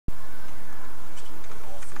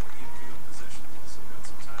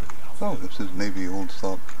Oh, this is Navy Old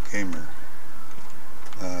Salt Gamer.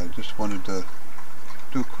 Just wanted to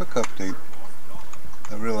do a quick update.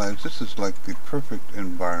 I realized this is like the perfect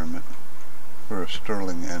environment for a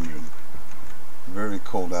Stirling engine. Very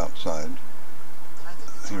cold outside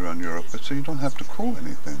here on Europa, so you don't have to cool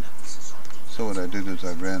anything. So what I did is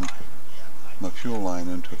I ran my fuel line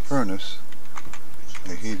into a furnace.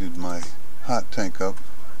 I heated my hot tank up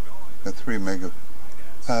at 3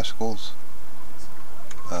 megapascals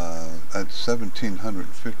at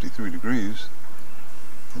 1753 degrees.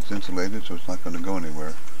 It's insulated, so it's not going to go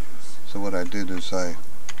anywhere. So what I did is I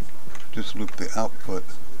just looped the output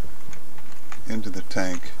into the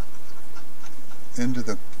tank, into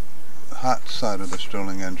the hot side of the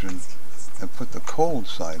Stirling engine, and put the cold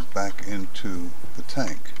side back into the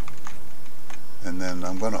tank. And then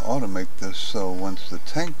I'm going to automate this so once the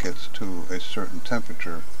tank gets to a certain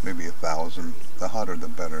temperature, maybe 1000, the hotter the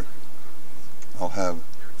better, I'll have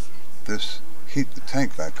this heat the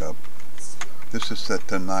tank back up. This is set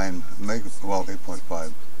to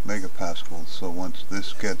 8.5 megapascals, so once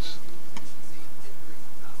this gets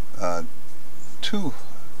too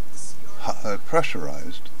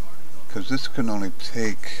pressurized, because this can only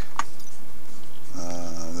take,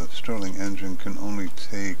 the Stirling engine can only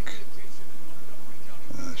take,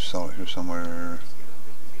 I saw it here somewhere,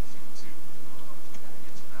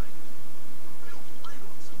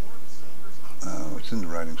 it's in the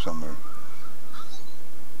writing somewhere.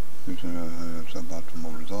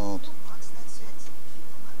 Optimal result.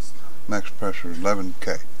 Max pressure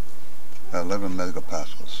 11K, 11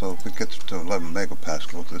 megapascals. So if it gets to 11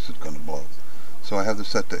 megapascals, this is going to blow. So I have this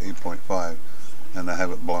set to 8.5, and I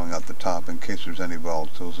have it blowing out the top in case there's any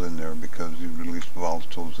volatiles in there, because you release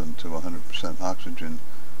volatiles into 100% oxygen,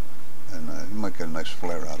 and you might get a nice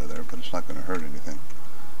flare out of there, but it's not going to hurt anything.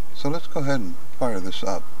 So let's go ahead and fire this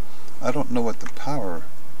up. I don't know what the power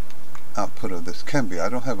output of this can be. I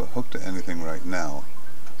don't have it hooked to anything right now,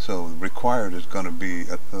 so required is going to be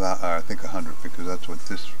I think 100, because that's what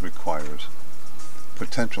this requires.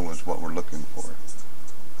 Potential is what we're looking for.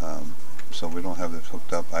 So we don't have this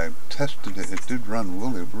hooked up. I tested it. It did run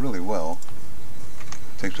really well.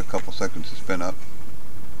 It takes a couple seconds to spin up,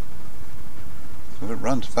 so it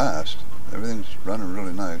runs fast. Everything's running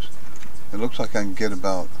really nice. It looks like I can get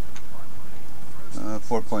about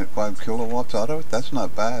 4.5 kilowatts out of it. That's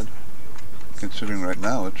not bad, considering right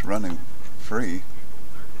now it's running free.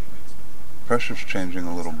 Pressure's changing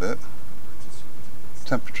a little bit.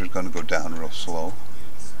 Temperature's going to go down real slow.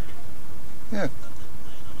 Yeah,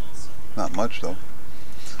 not much though.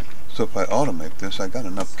 So if I automate this, I got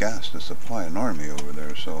enough gas to supply an army over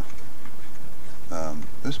there, so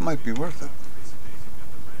this might be worth it.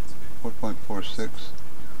 4.46.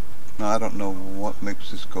 Now I don't know what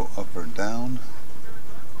makes this go up or down.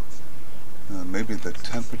 Maybe the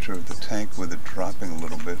temperature of the tank with it dropping a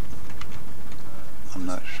little bit. I'm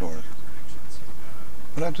not sure.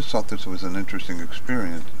 But I just thought this was an interesting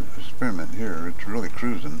experiment here. It's really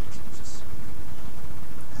cruising.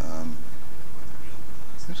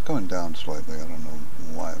 It's going down slightly. I don't know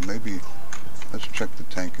why. Maybe let's check the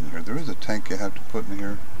tank in here. There is a tank you have to put in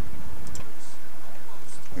here.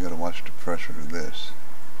 You gotta watch the pressure of this.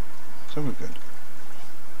 So we're good.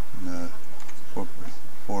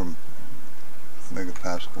 4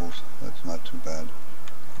 megapascals. That's not too bad.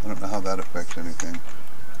 I don't know how that affects anything.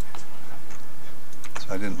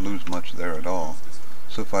 So I didn't lose much there at all.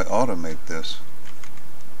 So if I automate this,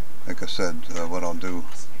 like I said, what I'll do,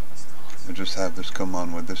 I just have this come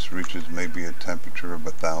on when this reaches maybe a temperature of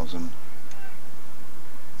 1000.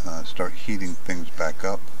 Start heating things back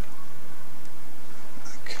up.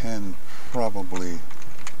 I can probably,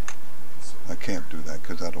 I can't do that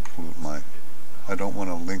because that'll pollute my, I don't want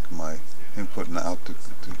to link my input and out to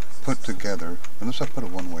put together, unless I put a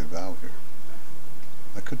one-way valve here.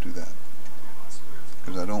 I could do that,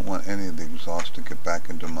 because I don't want any of the exhaust to get back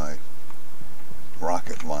into my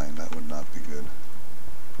rocket line. That would not be good.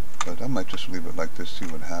 But I might just leave it like this, see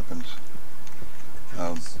what happens.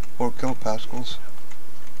 4 kilopascals,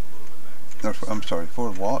 or I'm sorry,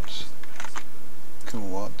 4 watts,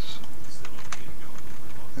 kilowatts.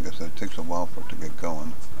 I guess that takes a while for it to get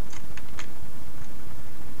going.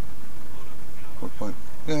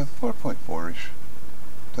 4.4-ish.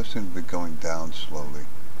 That seems to be going down slowly.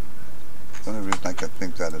 The only reason I can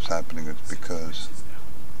think that is happening is because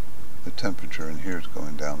the temperature in here is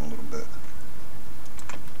going down a little bit.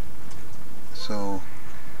 So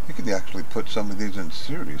you could actually put some of these in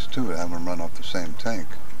series too and have them run off the same tank.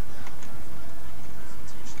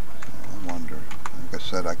 I wonder. Like I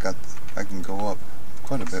said, I can go up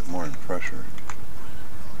quite a bit more in pressure.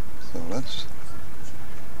 So let's,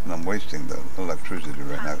 and I'm wasting the electricity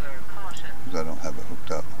right now. because I don't have it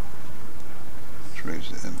hooked up. Let's raise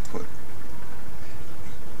the input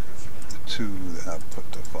to 2, the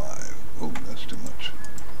output to 5. Oh, that's too much.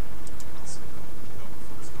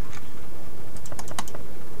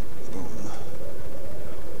 Boom.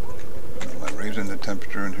 Am I raising the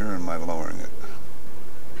temperature in here or am I lowering it?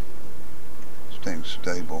 Staying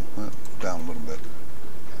stable. Down a little bit.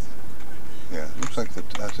 Yeah, it looks like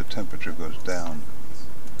as the temperature goes down,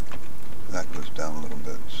 that goes down a little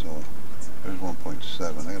bit. So there's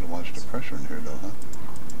 1.7. I gotta watch the pressure in here though, huh?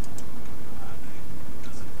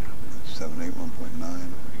 7.8,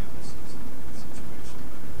 1.9.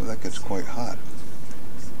 Well, that gets quite hot.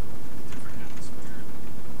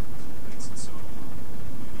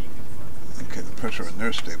 Okay, the pressure in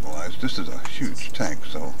there stabilized. This is a huge tank,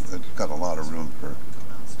 so it's got a lot of room for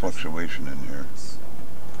fluctuation in here.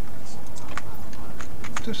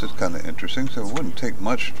 This is kind of interesting, so it wouldn't take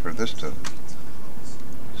much for this to,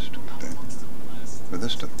 stupid thing, for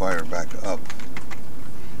this to fire back up.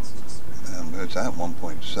 And it's at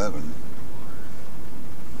 1.7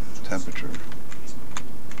 temperature,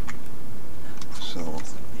 so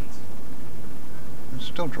it's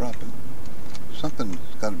still dropping. Something's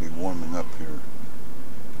got to be warming up here.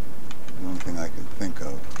 The only thing I can think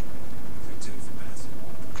of.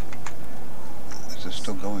 Is it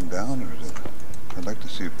still going down, or is it? I'd like to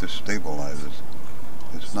see if this stabilizes.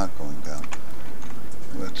 It's not going down.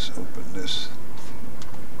 Let's open this.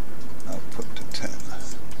 Output to 10.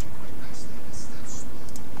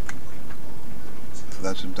 So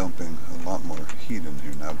that's dumping a lot more heat in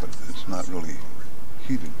here now, but it's not really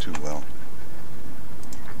heated too well.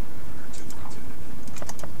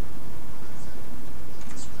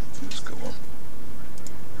 Let's go up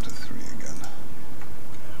to 3 again.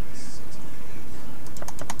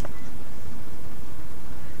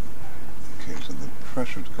 Okay, so the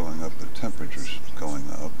pressure's going up, the temperature's going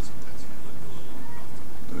up,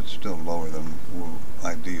 but it's still lower than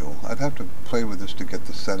ideal. I'd have to play with this to get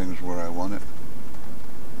the settings where I want it.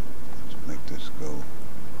 Let's make this go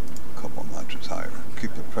a couple notches higher.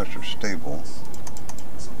 Keep the pressure stable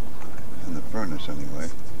in the furnace anyway.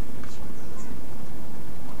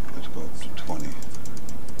 Let's go up to 20.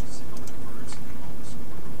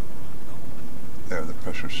 There, the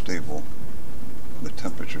pressure's stable. The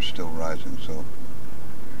temperature's still rising, so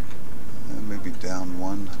maybe down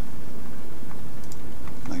 1.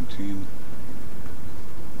 19.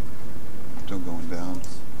 Still going down.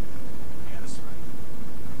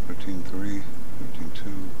 13.3,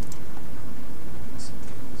 13.2.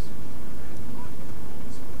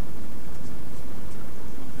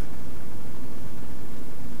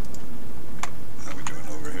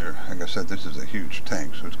 Like I said, this is a huge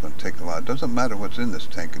tank, so it's going to take a lot. It doesn't matter what's in this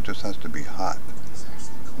tank, it just has to be hot.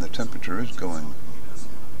 And the temperature is going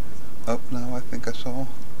up now, I think I saw.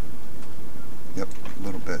 Yep, a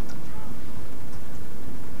little bit.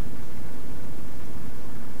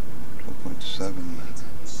 12.7,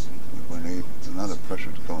 1.8, and now the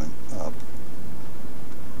pressure's going up.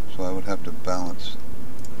 So I would have to balance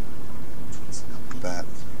that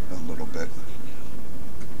a little bit.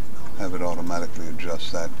 Have it automatically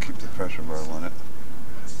adjust that, keep the pressure where I want it.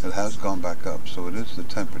 It has gone back up, so it is the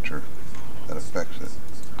temperature that affects it.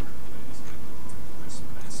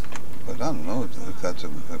 But I don't know if that's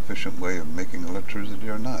an efficient way of making electricity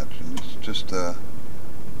or not. And it's just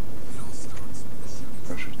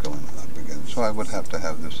pressure's going up again. So I would have to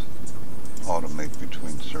have this automate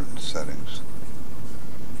between certain settings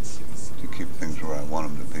to keep things where I want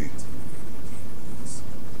them to be.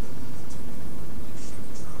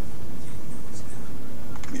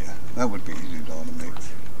 Yeah, that would be easy to automate.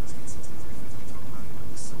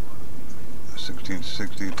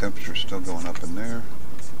 1660, temperature still going up in there.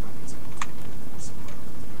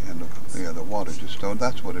 And yeah, the wattage is still,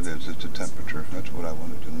 that's what it is, it's the temperature. That's what I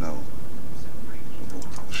wanted to know. So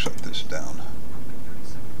we'll shut this down.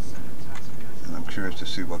 And I'm curious to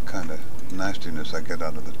see what kind of nastiness I get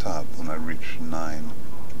out of the top when I reach 9.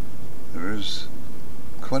 There is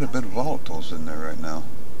quite a bit of volatiles in there right now.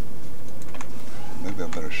 Maybe I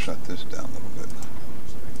better shut this down a little bit.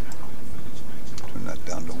 Turn that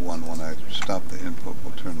down to 1. When I stop the input,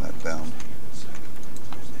 we'll turn that down.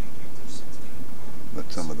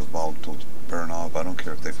 Let some of the volatiles burn off. I don't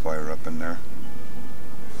care if they fire up in there.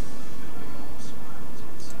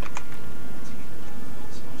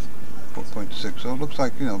 So it looks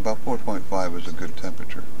like, you know, about 4.5 is a good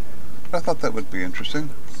temperature. But I thought that would be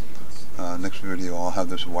interesting. Next video I'll have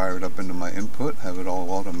this wired up into my input, have it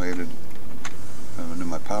all automated. Into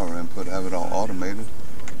my power input, have it all automated.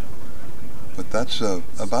 But that's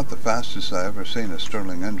about the fastest I ever seen a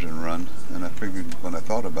Stirling engine run. And I figured when I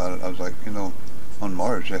thought about it, I was like, you know, On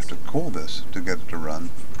Mars, you have to cool this to get it to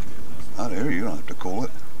run. Out here, you don't have to cool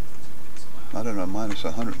it. Not at a minus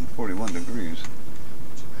 141 degrees.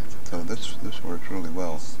 So this works really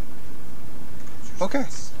well. Okay,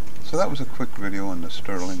 so that was a quick video on the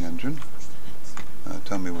Stirling engine.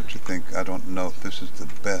 Tell me what you think. I don't know if this is the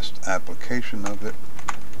best application of it.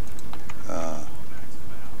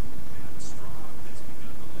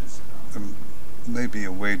 Maybe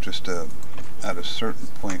a way just to, at a certain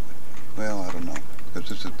point, well, I don't know, because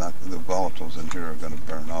this is not, the volatiles in here are going to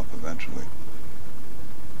burn off eventually.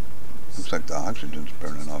 Looks like the oxygen's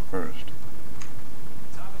burning off first.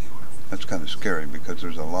 That's kind of scary because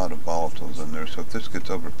there's a lot of volatiles in there, so if this gets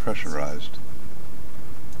overpressurized,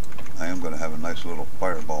 I am going to have a nice little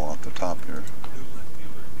fireball off the top here.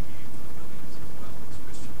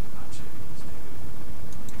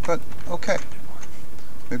 But, okay.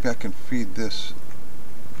 Maybe I can feed this.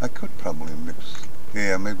 I could probably mix.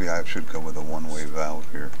 Yeah, maybe I should go with a one-way valve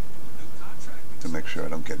here to make sure I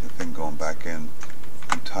don't get the thing going back in,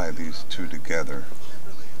 and tie these two together.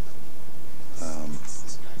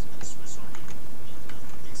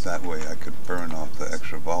 That way I could burn off the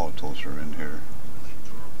extra volatiles that are in here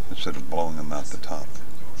instead of blowing them out the top.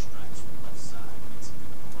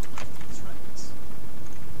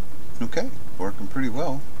 Okay, working pretty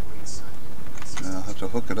well. Now I'll have to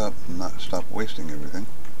hook it up and not stop wasting everything.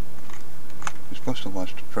 You're supposed to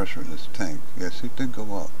watch the pressure in this tank. Yes, it did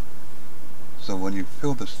go up. So when you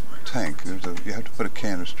fill this tank, you have to put a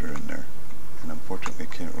canister in there, and unfortunately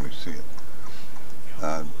you can't really see it.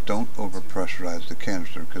 Don't over pressurize the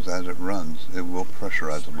canister, because as it runs it will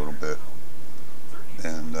pressurize a little bit.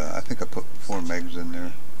 And I think I put 4 megs in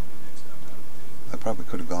there. I probably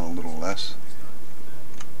could have gone a little less.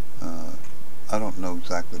 I don't know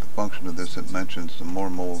exactly the function of this. It mentions the more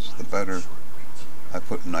moles the better. I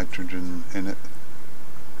put nitrogen in it.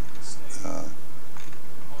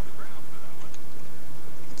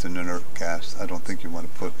 It's an inert gas. I don't think you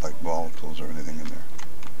want to put like volatiles or anything in there.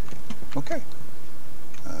 Okay.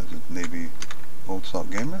 This is Navy Old Salt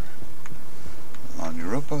Gamer on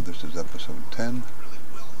Europa. This is episode 10.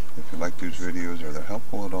 If you like these videos or they're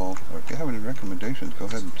helpful at all, or if you have any recommendations, go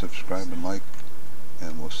ahead and subscribe and like,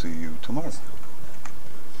 and we'll see you tomorrow.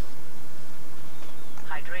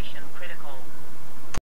 Hydration